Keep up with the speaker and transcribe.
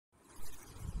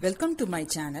Welcome to my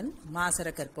channel,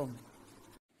 Masara Karpom.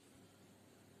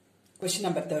 Question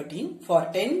number 13. For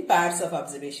 10 pairs of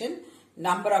observation,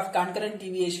 number of concurrent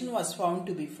deviation was found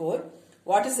to be 4.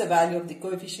 What is the value of the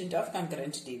coefficient of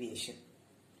concurrent deviation?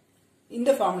 In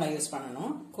the formula use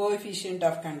pannanom, coefficient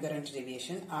of concurrent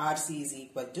deviation RC is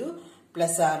equal to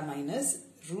plus or minus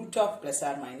root of plus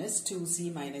or minus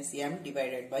 2C minus M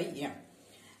divided by M.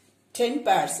 10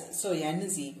 pairs, so N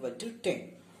is equal to 10.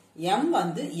 M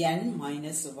வந்து N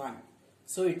minus 1.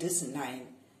 So it is 9.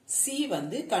 C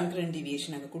வந்து concurrent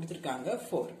deviation அங்க கொடுத்திருக்காங்க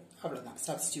 4. அவ்வளவுதான்.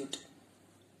 Substitute.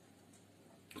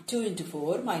 2 into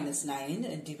 4 minus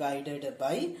 9 divided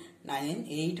by 9.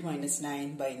 8 minus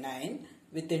 9 by 9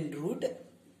 within root.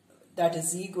 That is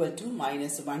equal to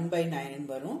minus 1 by 9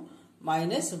 வரும்.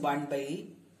 Minus 1 by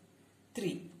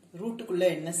 3. ரூட்டுக்குள்ள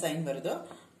என்ன sign வருதோ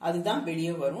அதுதான்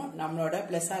வெளியே வரும். நம்மளோட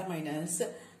plus or minus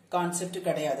கான்செப்ட்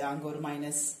கிடையாது. அங்க ஒரு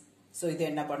மைனஸ். சோ இது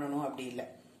என்ன பண்ணணும் அப்படி இல்ல.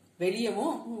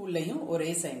 வெளியவும் உள்ளேயும் ஒரே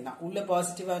சைன் தான். உள்ள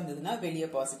பாசிட்டிவா இருந்ததுன்னா வெளியே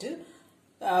பாசிட்டிவ்.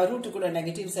 ரூட்டுக்குள்ள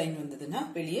நெகட்டிவ் சைன் வந்ததுன்னா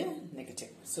வெளியே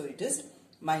negative. So it is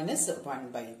minus 1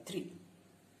 by 3.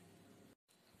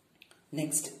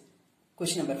 Next,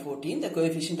 question number 14. The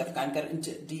coefficient of concurrent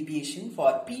deviation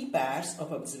for p pairs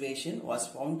of observation was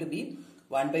found to be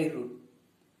 1 by root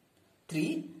 3.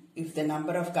 If the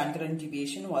number of concurrent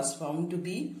deviation was found to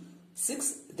be 6,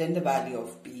 then the value of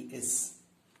p is.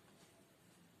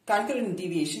 Concurrent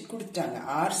deviation கொடுத்துட்டாங்க.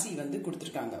 RC வந்து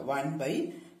கொடுத்திருக்காங்க 1 by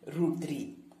root 3.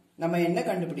 நம்ம என்ன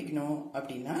கண்டுபிடிக்கணும்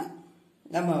அப்படின்னா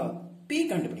நம்ம p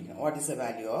கண்டுபிடிக்கணும். What is the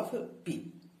value of p?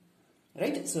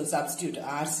 Right? So substitute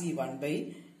RC 1 by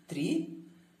 3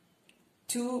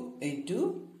 2 into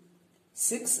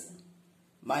 6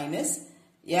 minus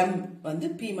M வந்து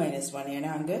p minus 1.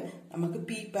 ஏன்னா அங்க நமக்கு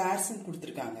p pairs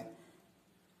கொடுத்திருக்காங்க.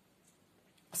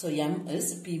 So M is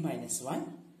p minus 1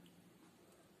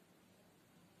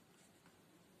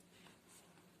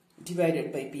 divided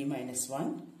by p minus 1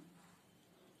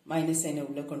 minus என்ன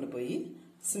உள்ள கொண்டு போய்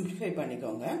simplify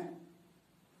பண்ணிக்கோங்க.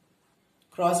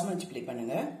 Cross multiply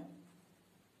பண்ணுங்க.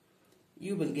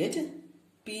 You will get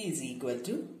p is equal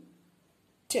to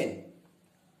 10.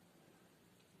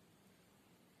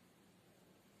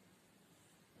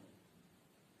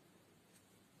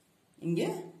 இங்க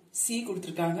C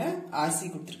கொடுத்திருக்காங்க, RC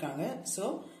கொடுத்திருக்காங்க. So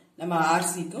நம்ம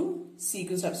RC க்கும் C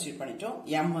க்கும் substitute பண்ணிட்டோம்.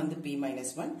 M வந்து p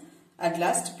minus 1. At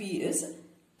last p is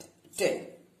 10.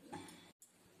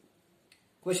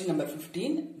 Question number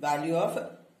 15. Value of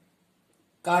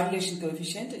correlation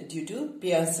coefficient due to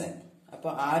Pearson. அப்போ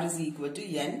R is equal to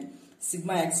n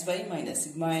sigma xy minus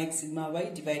sigma x sigma y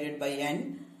divided by n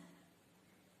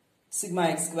sigma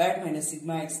x squared minus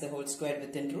sigma x the whole squared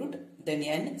within root. Then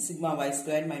n sigma y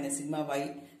squared minus sigma y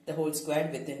the whole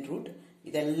squared within root.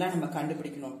 இதெல்லாம் நம்ம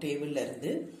கண்டுபிடிக்கணும் டேபிள்ல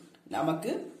இருந்து.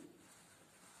 நமக்கு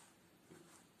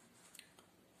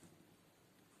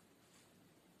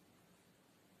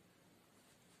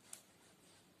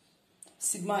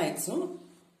sigma x உம்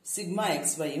sigma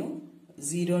xy உம்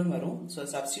 0 ன்னு வரும். So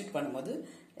substitute பண்ணும்போது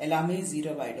எல்லாமே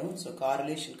 0 ஆயிடும். So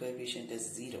correlation coefficient is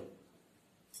 0.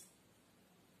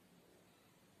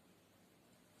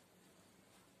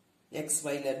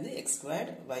 xy ல இருந்து x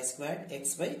squared, y squared,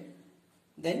 xy,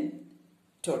 then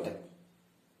total.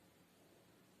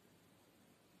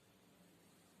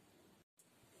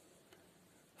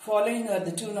 Following are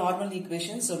the two normal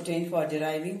equations obtained for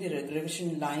deriving the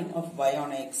regression line of y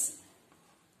on x.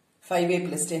 5a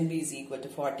plus 10b is equal to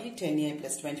 40, 10a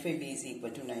plus 25b is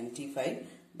equal to 95.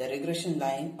 The regression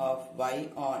line of y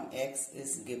on x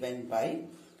is given by,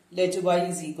 let y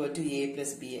is equal to a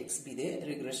plus bx be the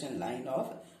regression line of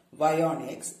y on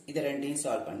x. இதை ரெண்டையும்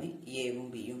solve பண்ணி a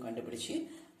வும் b யும் கண்டுபிடிச்சு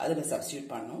அதில் substitute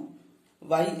பண்ணோம்.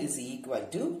 y is equal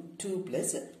to 2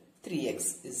 plus 3x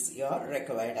is your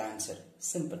required answer.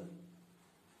 Simple.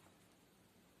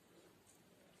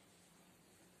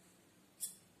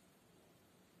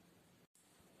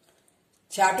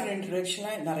 Chapter introduction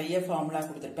நிறைய formula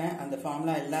கொடுத்திருப்பேன். அந்த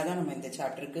formula எல்லாம் தான் நம்ம இந்த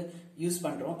chapterக்கு யூஸ்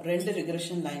பண்றோம். ரெண்டு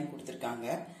regression line கொடுத்திருக்காங்க.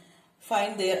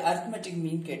 Find their arithmetic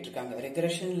mean கேட்டிருக்காங்க.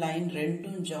 regression line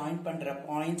ரெண்டும் join பண்ற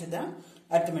point தான்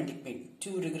arithmetic mean.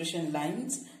 Two regression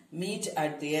lines meet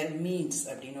at their means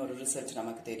அப்படின்னு ஒரு ரிசல்ட்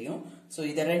நமக்கு தெரியும். சோ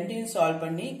இத ரெண்டையும் சால்வ்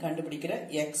பண்ணி கண்டுபிடிக்கிற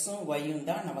x உம் y உம்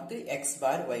தான் நமக்கு x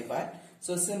bar y bar.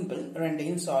 So simple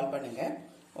ரெண்டையும் சால்வ் பண்ணுங்க.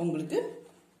 உங்களுக்கு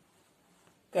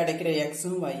கிடைக்கிற x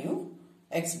um y um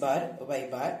x bar y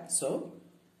bar. So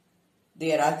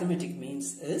their arithmetic means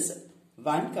is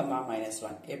 1, minus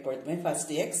 1. எப்பொழுதுமே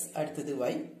first x அடுத்தது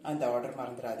y அந்த ஆர்டர்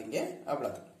மறந்துடாதீங்க.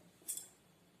 அவ்வளவுதான்.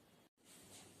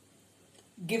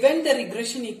 Given the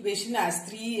regression equation as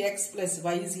 3x plus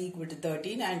y is equal to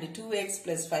 13 and 2x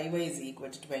plus 5y is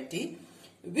equal to 20,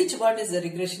 which one is the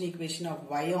regression equation of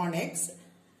y on x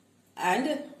and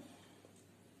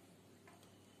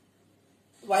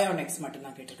y on x மட்டும்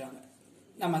தான் கேட்டிருக்காங்க.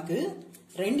 நமக்கு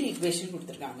ரெண்டு equation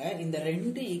கொடுத்திருக்காங்க. இந்த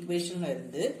ரெண்டு ஈக்குவேஷன்ல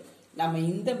இருந்து நம்ம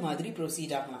இந்த மாதிரி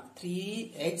ப்ரொசீட் ஆகலாம்.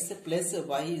 3x plus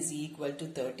y is equal to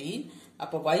 13.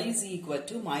 அப்ப y is equal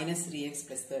to minus 3x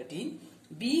plus 13.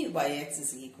 byx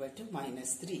is equal to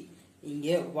minus 3. இங்க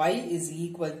y is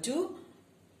equal to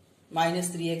minus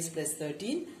 3x plus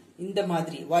 13. இந்த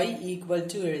மாதிரி y equal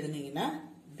to எழுதுனீங்கன்னா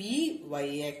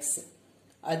byx.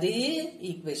 அதே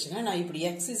ஈக்குவேஷனை நான் இப்படி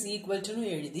x is equal to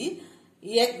எழுதி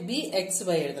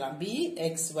bxy எழுதலாம்.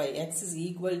 bxy x is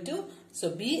equal to so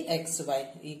bxy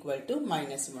equal to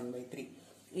minus 1/3.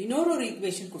 இன்னொரு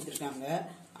ஈக்குவேஷன் கொடுத்திருக்காங்க.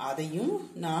 அதையும்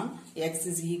நாம் x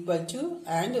is equal to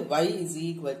and y is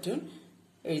equal to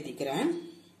எழுதிக்கிறேன்.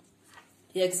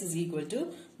 x is equal to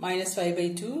minus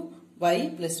 5/2 y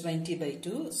plus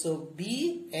 20/2. So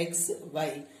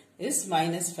bxy is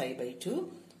minus 5/2.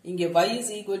 இங்கே y is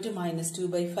equal to minus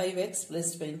 2/5x plus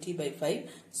 20/5.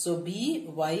 So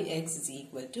byx is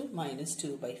equal to minus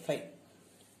 2/5.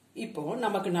 இப்போ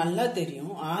நமக்கு நல்லா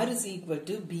தெரியும் r is equal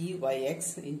to byx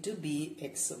into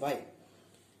bxy.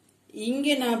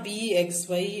 இங்கே நான்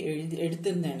bxy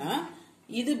எடுத்திருந்தேன்னா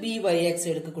இது byx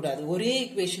எடுக்கக்கூடாது. ஒரே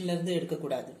ஈக்குவேஷன்ல இருந்து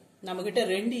எடுக்கக்கூடாது. நம்ம கிட்ட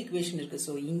ரெண்டு ஈக்குவேஷன் இருக்கு.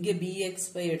 ஸோ இங்க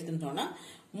bxy எடுத்துட்டோம்னா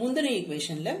முந்தின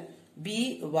ஈக்குவேஷன்ல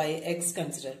byx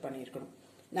கன்சிடர் பண்ணியிருக்கணும்.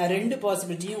 நான் ரெண்டு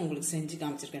பாசிபிலிட்டியும் உங்களுக்கு செஞ்சு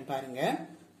காமிச்சிருக்கேன் பாருங்க.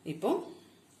 இப்போ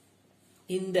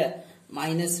இந்த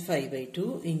minus 5/2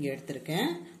 இங்க எடுத்திருக்கேன்.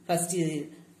 ஃபர்ஸ்ட்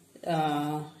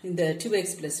இந்த 2x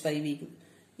plus 5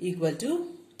 equal to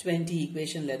 20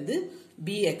 ஈக்குவேஷன்ல இருந்து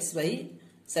bxy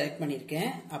செலக்ட்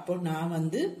பண்ணியிருக்கேன். அப்போ நான்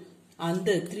வந்து அந்த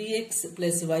 3x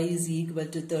plus y is equal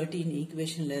to 13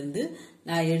 ஈக்குவேஷன்ல இருந்து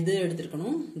நான்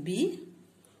எடுத்திருக்கணும் byx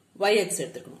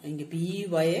எடுத்திருக்கணும். இங்க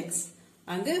byx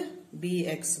அங்க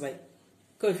bxy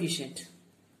coefficient.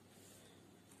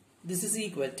 This is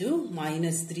equal to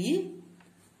minus 3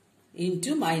 into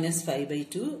minus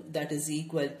 5/2, that is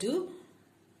equal to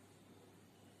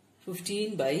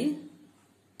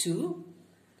 15/2.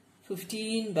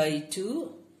 15/2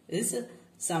 is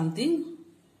something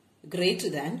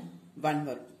greater than 1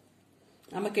 வரும்.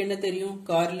 நமக்கு என்ன தெரியும்?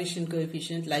 correlation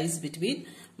coefficient lies between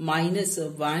minus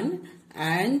 1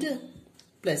 and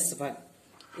plus 1.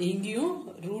 இங்கேயும்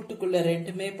ரூட்டுக்குள்ள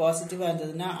ரெண்டுமே பாசிட்டிவா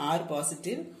இருந்ததுன்னா r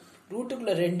பாசிட்டிவ்,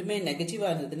 ரூட்டுக்குள்ள ரெண்டுமே நெகட்டிவா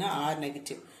இருந்ததுன்னா r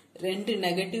நெகட்டிவ். ரெண்டு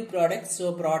negative product, so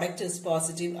product is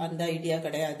positive அந்த ஐடியா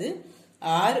கிடையாது.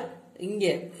 r இங்க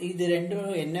இது ரெண்டும்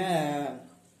என்ன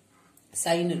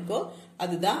சைன் இருக்கோ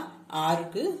அதுதான்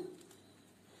rக்கு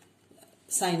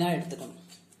சைனா எடுத்துக்கணும்.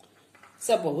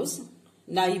 சப்போஸ்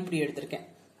நான் இப்படி எடுத்திருக்கேன்.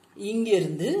 இங்க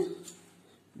இருந்து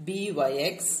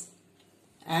byx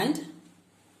and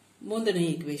முந்தின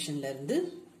ஈக்குவேஷன்ல இருந்து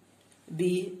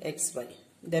bxy.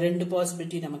 இந்த ரெண்டு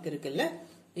பாசிபிலிட்டி நமக்கு இருக்குல்ல.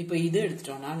 இப்போ இது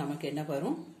எடுத்துட்டோம்னா நமக்கு என்ன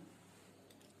வரும்?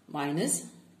 minus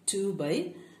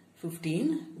 2/15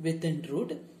 within root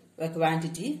a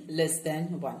quantity less than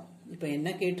 1. இப்போ என்ன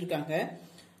கேட்டிருக்காங்க?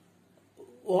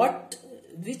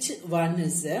 which one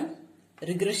is the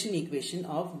regression equation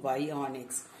of y on x?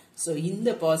 So இந்த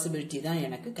பாசிபிலிட்டி தான்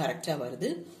எனக்கு கரெக்டா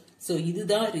வருது. So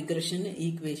இதுதான் regression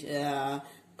equation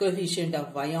coefficient of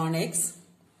y on x.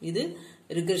 இது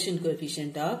regression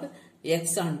coefficient of x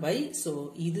on y. So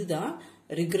இதுதான்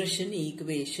regression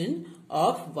equation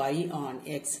of y on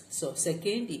x. So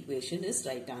second equation is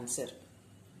right answer.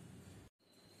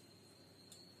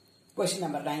 Question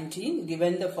number 19.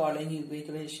 Given the following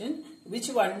equation, which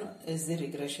one is the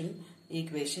regression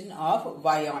equation of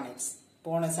y on x?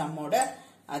 போன சம்மோட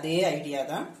அதே idea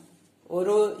தான்.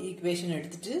 ஒரு equation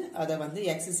எடுத்துட்டு அதை வந்து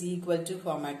x is equal to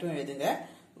ஃபார்மேட்டும் எழுதுங்க,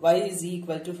 y is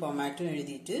equal to ஃபார்மேட்டும்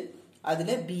எழுதிட்டு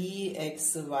அதுல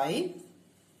bxy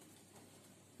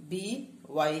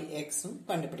byx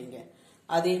கண்டுபிடிங்க.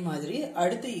 அதே மாதிரி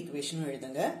அடுத்த ஈக்குவேஷனும்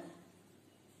எழுதுங்க.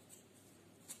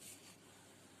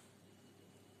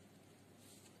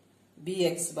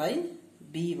 bxy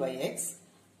byx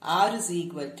r is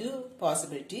equal to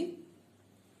possibility,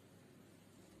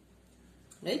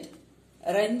 right?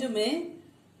 ரெண்டுமே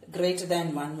greater than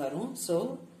 1 வரும். So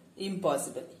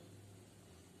impossible.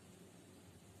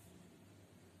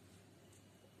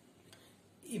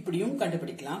 இப்படியும்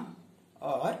கண்டுபிடிக்கலாம்.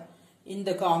 or இந்த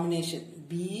combination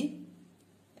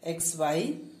bxy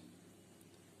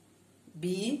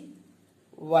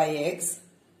byx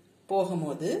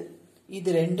போகும்போது இது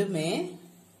ரெண்டுமே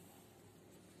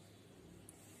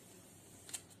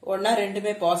ஒன்னா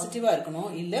ரெண்டுமே பாசிட்டிவா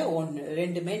இருக்கணும், இல்ல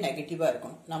ரெண்டுமே நெகட்டிவா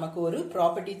இருக்கணும். நமக்கு ஒரு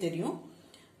ப்ராப்பர்ட்டி தெரியும்,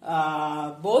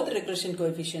 both regression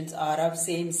coefficients are of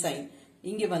same sign.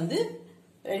 இங்க வந்து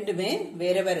ரெண்டுமே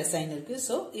வேற வேற சைன் இருக்கு,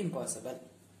 so impossible.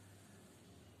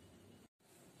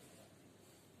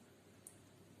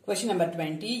 Question number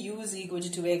 20. U is equal to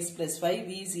 2x plus 5.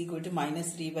 V is equal to minus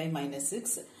 3y minus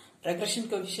 6. Regression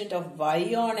coefficient of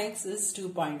y on x is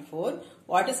 2.4.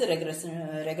 What is the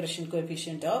regression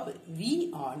coefficient of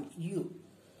v on u?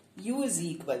 U is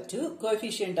equal to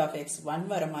coefficient of x 1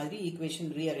 வர மாதிரி equation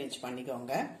rearrange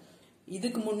பண்ணிக்கோங்க.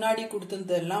 இதுக்கு முன்னாடி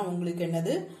கொடுத்ததெல்லாம் உங்களுக்கு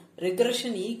என்னது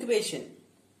regression equation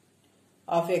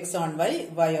of x on y,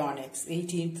 y on x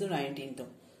 18th to 19th.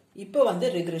 இப்போ வந்து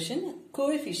regression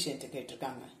coefficient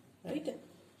கேட்டிருக்காங்க. Right?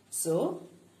 So,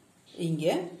 இங்க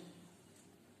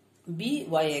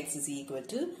byx is equal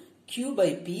to q by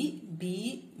p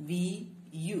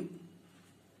bvu.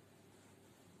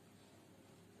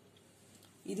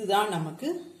 இதுதான் நமக்கு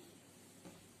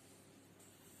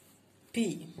p.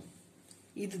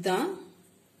 இதுதான்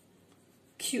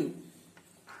q.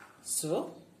 So,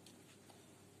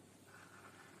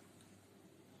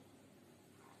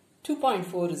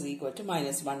 2.4 is equal to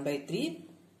minus 1 by 3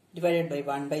 divided by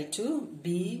 1 by 2 b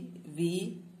v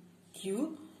q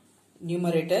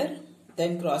numerator,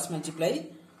 then cross multiply.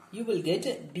 You will get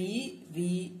b v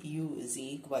u is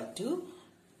equal to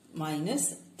minus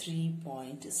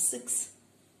 3.6.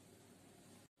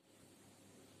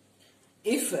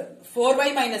 If 4y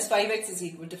minus 5x is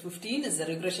equal to 15 is the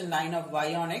regression line of y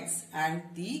on x and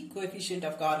the coefficient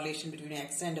of correlation between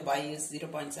x and y is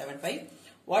 0.75.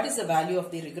 What is the value of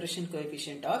the regression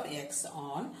coefficient of x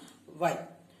on y?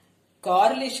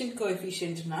 Correlation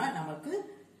coefficient na namakku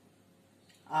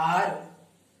r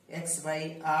xy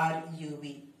r uv.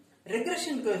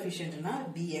 Regression coefficient na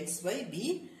bxy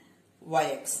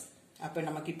byx. அப்ப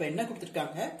நமக்கு இப்ப என்ன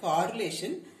கொடுத்திருக்காங்க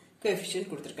correlation coefficient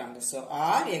கொடுத்திருக்காங்க. So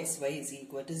rxy is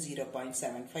equal to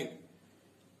 0.75.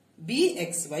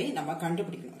 bxy நம்ம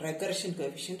கண்டுபிடிக்கணும். Regression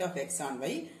coefficient of x on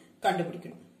y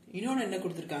கண்டுபிடிக்கணும். இன்னொன்னு என்ன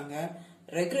கொடுத்திருக்காங்க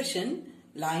regression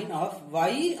line of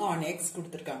y on x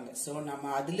கொடுத்திருக்காங்க. So நம்ம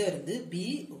அதில இருந்து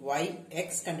byx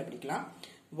கண்டுபிடிக்கலாம்.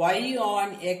 y on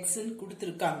x ன்னு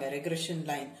கொடுத்திருக்காங்க regression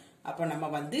line. அப்ப நம்ம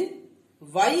வந்து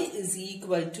y is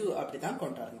equal to அப்படிதான்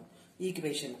கொண்டு வரணும்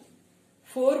equation.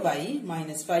 4y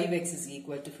minus 5x is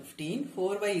equal to 15.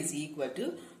 4y is equal to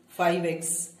 5x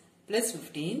plus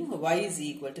 15. Y is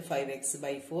equal to 5x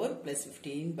by 4 plus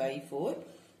 15 by 4.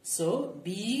 So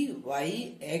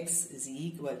byx is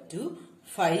equal to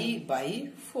 5 by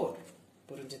 4.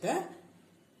 புரிஞ்சுதா?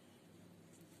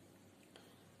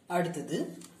 அடுத்தது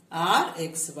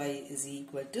rxy is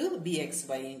equal to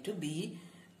bxy into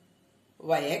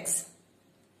byx.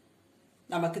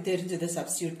 நமக்கு தெரிஞ்சதை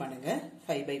substitute பண்ணுங்க.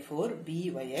 5 by 4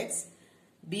 byx.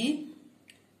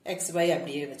 bxy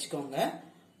அப்படியே வச்சுக்கோங்க.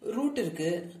 Root இருக்கு.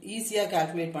 ஈஸியா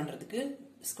calculate பண்றதுக்கு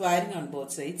ஸ்கொயரிங் on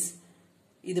both sides.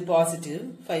 இது பாசிட்டிவ்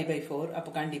 5 by 4. அப்ப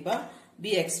கண்டிப்பா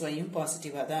bxy யும்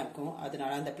பாசிட்டிவா தான் இருக்கும்.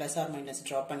 அதனால அந்த பிளஸ் ஆர் மைனஸ்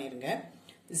டிராப் பண்ணிருங்க.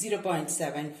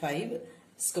 0.75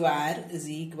 square is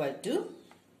equal to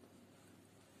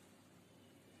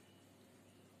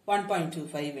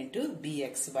 1.25 into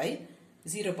bxy.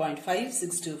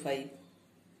 0.5625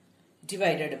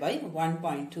 divided by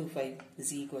 1.25 is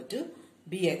equal to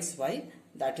bxy,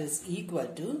 that is equal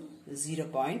to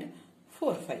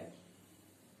 0.45.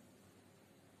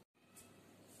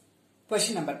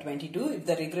 Question number 22. If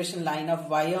the regression line of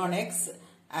y on x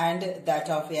and that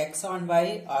of x on y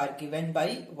are given by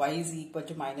y is equal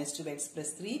to minus 2x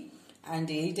plus 3 and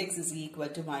 8x is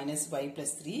equal to minus y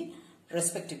plus 3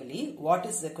 respectively, what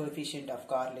is the coefficient of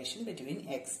correlation between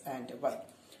x and y?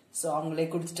 So, அவங்களே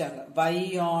கொடுத்துட்டாங்க. y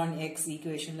on x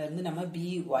equation ல இருந்து நம்ம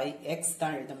byx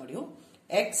தான் எழுத முடியும்.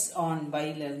 x on y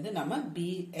ல இருந்து நம்ம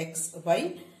bxy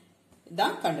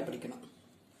தான் கண்டுபிடிக்கணும்.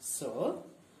 So,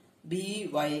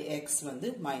 byx வந்து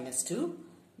minus 2,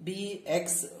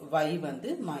 bxy வந்து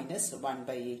minus 1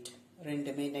 by 8.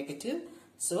 ரெண்டுமே நெகட்டிவ்.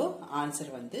 So,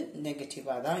 ஆன்சர் வந்து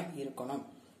நெகட்டிவா தான் இருக்கணும்.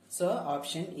 So,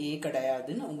 option A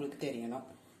கிடையாதுன்னு உங்களுக்கு தெரியணும்.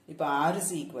 இப்போ r is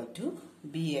equal to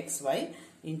bxy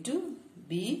into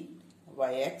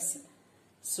byx.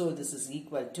 So, this is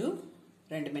equal to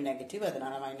ரெண்டுமே நெகட்டிவ்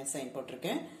அதனால மைனஸ் சைன்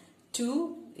போட்டிருக்கேன். 2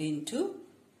 into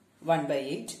 1 by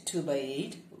 8, 2 by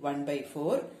 8, 1 by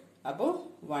 4. அப்போ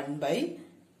 1 by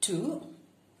 2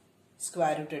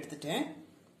 ஸ்கொயர் ரூட் எடுத்துட்டேன்.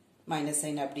 மைனஸ்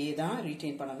சைன் அப்படியே தான்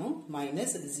ரீட்டைன் பண்ணணும்.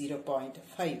 minus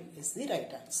 0.5 is the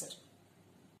right answer.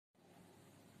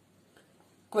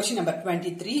 Question number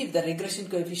 23. If the regression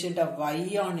coefficient of y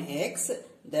on x,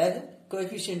 the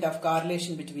coefficient of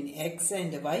correlation between x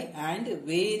and y and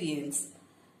variance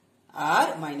are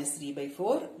minus 3 by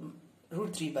 4,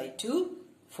 root 3 by 2,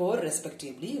 4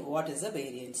 respectively, what is the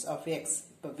variance of x?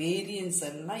 இப்போ variance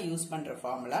எல்லாம் use பண்ற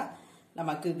formula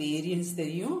நமக்கு variance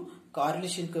தெரியும்,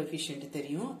 correlation coefficient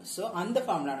தெரியும். So அந்த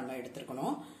formula நம்ம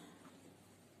எடுத்துக்கணும்.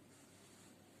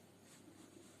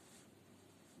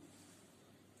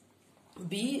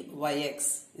 byx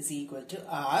is equal to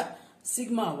r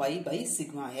sigma y by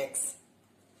sigma x.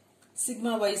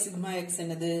 Sigma y, sigma x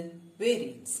another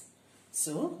variance.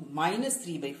 So minus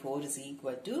 3 by 4 is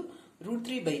equal to root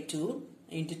 3 by 2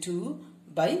 into 2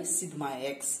 by sigma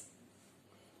x.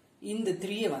 In the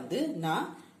 3 வந்து நான்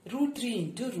root 3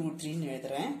 into root 3 ன்னு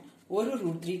எழுதுறேன். ஒரு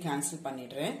root 3 cancel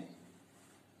பண்ணிடுறேன்.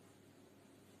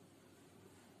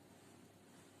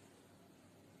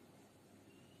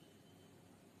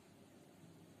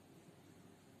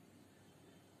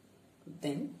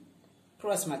 Then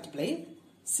cross multiply.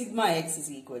 Sigma x is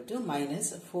equal to minus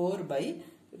 4 by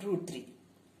root 3.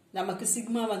 நமக்கு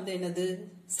sigma வந்து என்னது?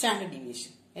 Standard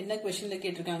deviation. என்ன questionல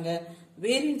கேட்டிருக்காங்க?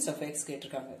 Variance of x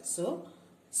கேட்டிருக்காங்க. So,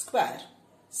 square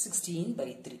 16 by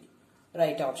 3.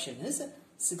 Right option is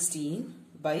 16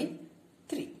 by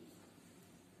 3.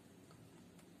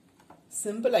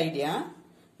 Simple idea.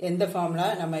 எந்த formula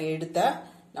நம்ம எடுத்தா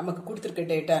நமக்கு கொடுத்திருக்க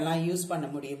டேட்டா எல்லாம் யூஸ் பண்ண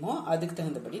முடியுமோ அதுக்கு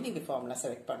தகுந்தபடி நீங்க formula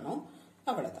select பண்ணனும்.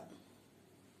 அவ்வளவுதான்.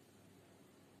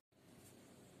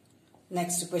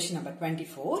 Next question number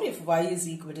 24. If y is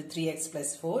equal to 3x plus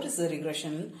 4 is the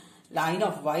regression line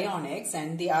of y on x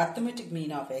and the arithmetic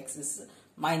mean of x is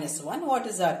minus 1. What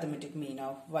is the arithmetic mean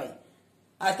of y?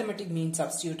 Arithmetic mean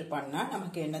substitute பண்ணா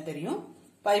நமக்கு என்ன தெரியும்?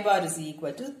 Pi bar is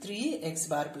equal to 3x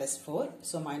bar plus 4.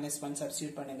 So minus 1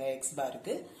 substitute பண்ணுங்க x bar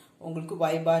க்கு. உங்களுக்கு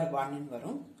y bar 1 ன்னு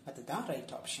வரும். அதுதான்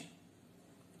right option.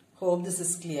 Hope this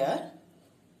is clear.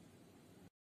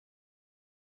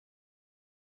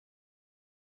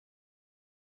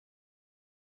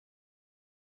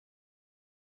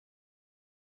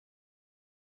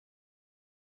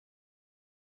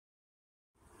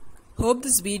 Hope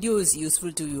this video is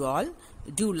useful to you all.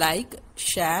 Do like,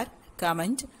 share,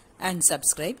 comment and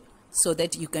subscribe so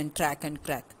that you can track and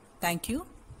crack. Thank you.